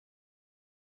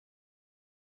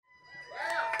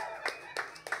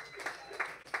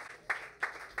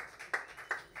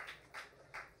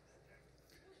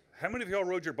How many of y'all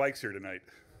rode your bikes here tonight?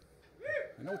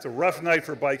 I know it's a rough night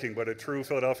for biking, but a true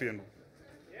Philadelphian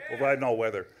will ride in all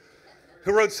weather.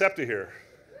 Who rode SEPTA here?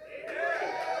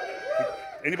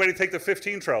 Anybody take the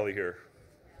 15 trolley here?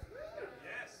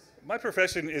 Yes. My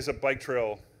profession is a bike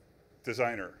trail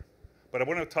designer, but I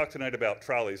want to talk tonight about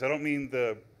trolleys. I don't mean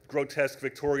the grotesque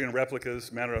Victorian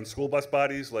replicas mounted on school bus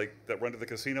bodies like that run to the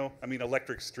casino. I mean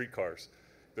electric streetcars.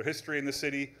 Their history in the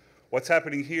city, what's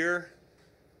happening here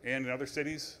and in other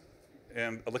cities,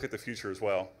 and a look at the future as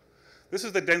well. This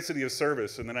is the density of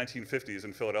service in the 1950s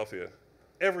in Philadelphia.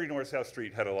 Every north-south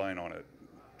street had a line on it,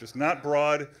 just not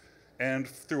broad, and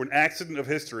through an accident of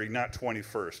history, not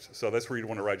 21st. So that's where you'd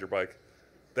want to ride your bike.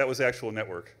 That was the actual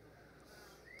network.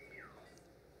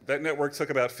 That network took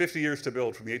about 50 years to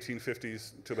build, from the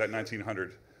 1850s to about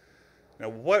 1900. Now,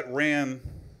 what ran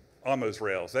on those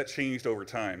rails? That changed over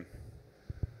time.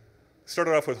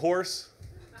 Started off with horse.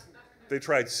 They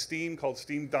tried steam, called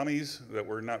steam dummies, that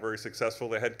were not very successful.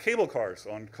 They had cable cars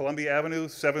on Columbia Avenue,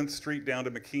 7th Street down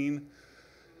to McKean,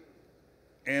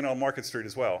 and on Market Street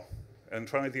as well. And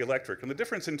finally the electric. And the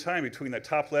difference in time between that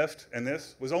top left and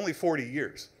this was only 40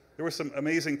 years. There was some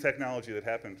amazing technology that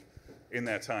happened in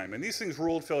that time. And these things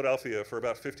ruled Philadelphia for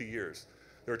about 50 years.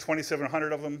 There were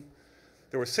 2,700 of them.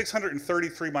 There were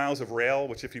 633 miles of rail,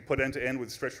 which if you put end to end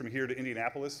would stretch from here to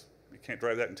Indianapolis. You can't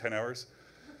drive that in 10 hours.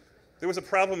 There was a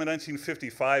problem in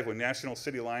 1955 when National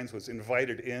City Lines was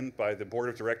invited in by the board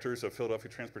of directors of Philadelphia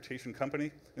Transportation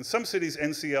Company. In some cities,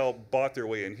 NCL bought their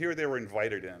way in. Here they were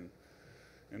invited in.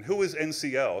 And who is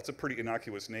NCL? It's a pretty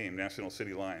innocuous name, National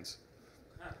City Lines.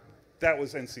 That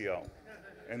was NCL.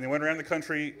 And they went around the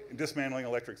country dismantling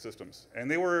electric systems. And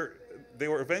they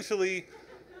eventually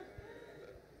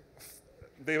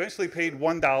paid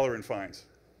 $1 in fines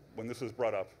when this was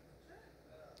brought up.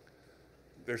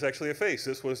 There's actually a face.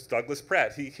 This was Douglas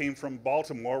Pratt. He came from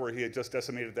Baltimore, where he had just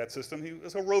decimated that system. He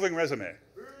was a roving resume.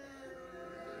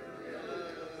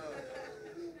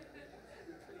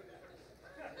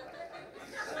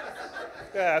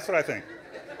 Yeah, that's what I think.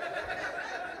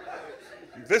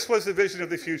 This was the vision of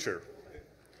the future.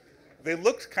 They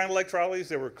looked kind of like trolleys.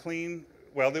 They were clean.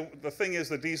 Well, the thing is,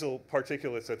 the diesel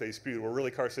particulates that they spewed were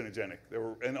really carcinogenic.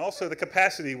 And also the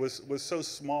capacity was so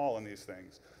small in these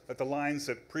things that the lines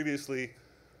that previously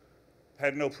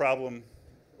had no problem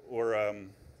or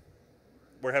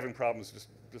were having problems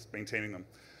just maintaining them.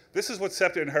 This is what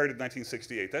SEPTA inherited in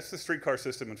 1968. That's the streetcar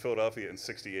system in Philadelphia in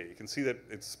 '68. You can see that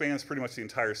it spans pretty much the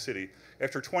entire city.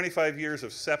 After 25 years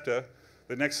of SEPTA,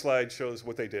 the next slide shows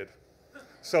what they did.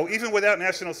 So even without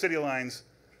National City Lines,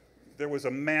 there was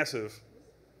a massive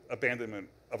abandonment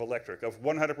of electric, of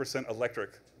 100%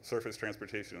 electric surface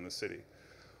transportation in the city.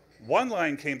 One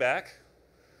line came back.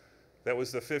 That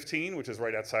was the 15, which is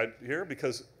right outside here,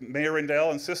 because Mayor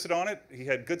Rendell insisted on it. He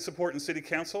had good support in city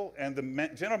council, and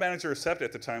the general manager of SEPTA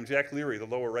at the time, Jack Leary, the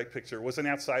lower right picture, was an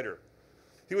outsider.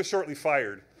 He was shortly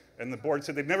fired, and the board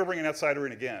said they'd never bring an outsider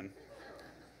in again.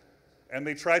 And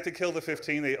they tried to kill the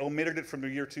 15. They omitted it from the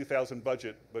year 2000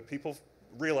 budget, but people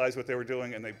realized what they were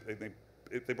doing, and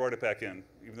they brought it back in,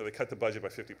 even though they cut the budget by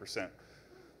 50%.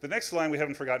 The next line we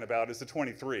haven't forgotten about is the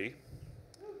 23.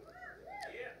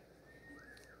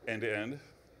 End to end.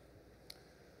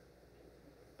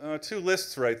 Two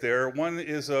lists right there. One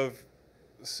is of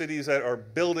cities that are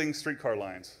building streetcar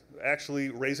lines, actually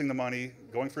raising the money,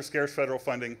 going for scarce federal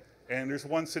funding, and there's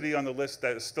one city on the list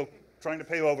that is still trying to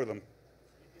pave over them.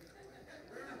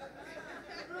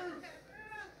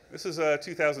 This is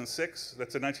 2006.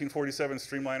 That's a 1947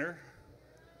 Streamliner.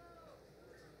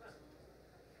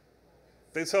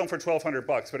 They'd sell them for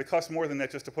 $1,200, but it cost more than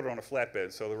that just to put it on a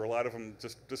flatbed, so there were a lot of them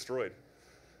just destroyed.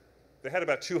 They had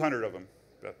about 200 of them.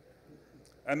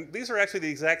 And these are actually the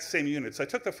exact same units. I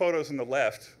took the photos on the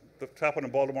left, the top one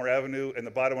on Baltimore Avenue and the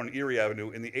bottom on Erie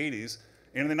Avenue in the 80s.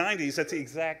 And in the 90s, that's the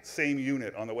exact same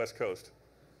unit on the West Coast.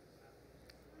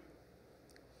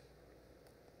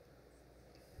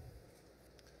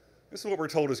 This is what we're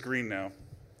told is green now.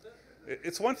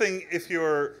 It's one thing if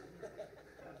you're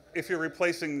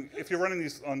running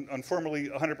these on formerly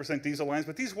 100% diesel lines,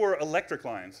 but these were electric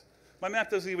lines. My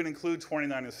map doesn't even include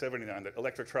 29 and 79, the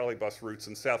electric trolley bus routes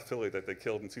in South Philly that they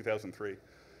killed in 2003.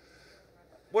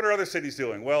 What are other cities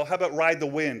doing? Well, how about Ride the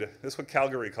Wind? That's what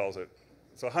Calgary calls it.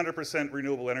 It's 100%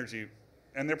 renewable energy,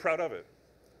 and they're proud of it.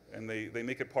 And they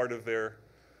make it part of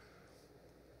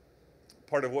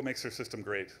what makes their system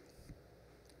great.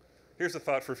 Here's a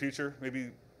thought for future. Maybe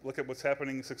look at what's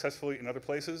happening successfully in other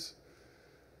places.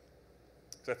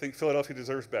 'Cause I think Philadelphia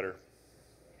deserves better.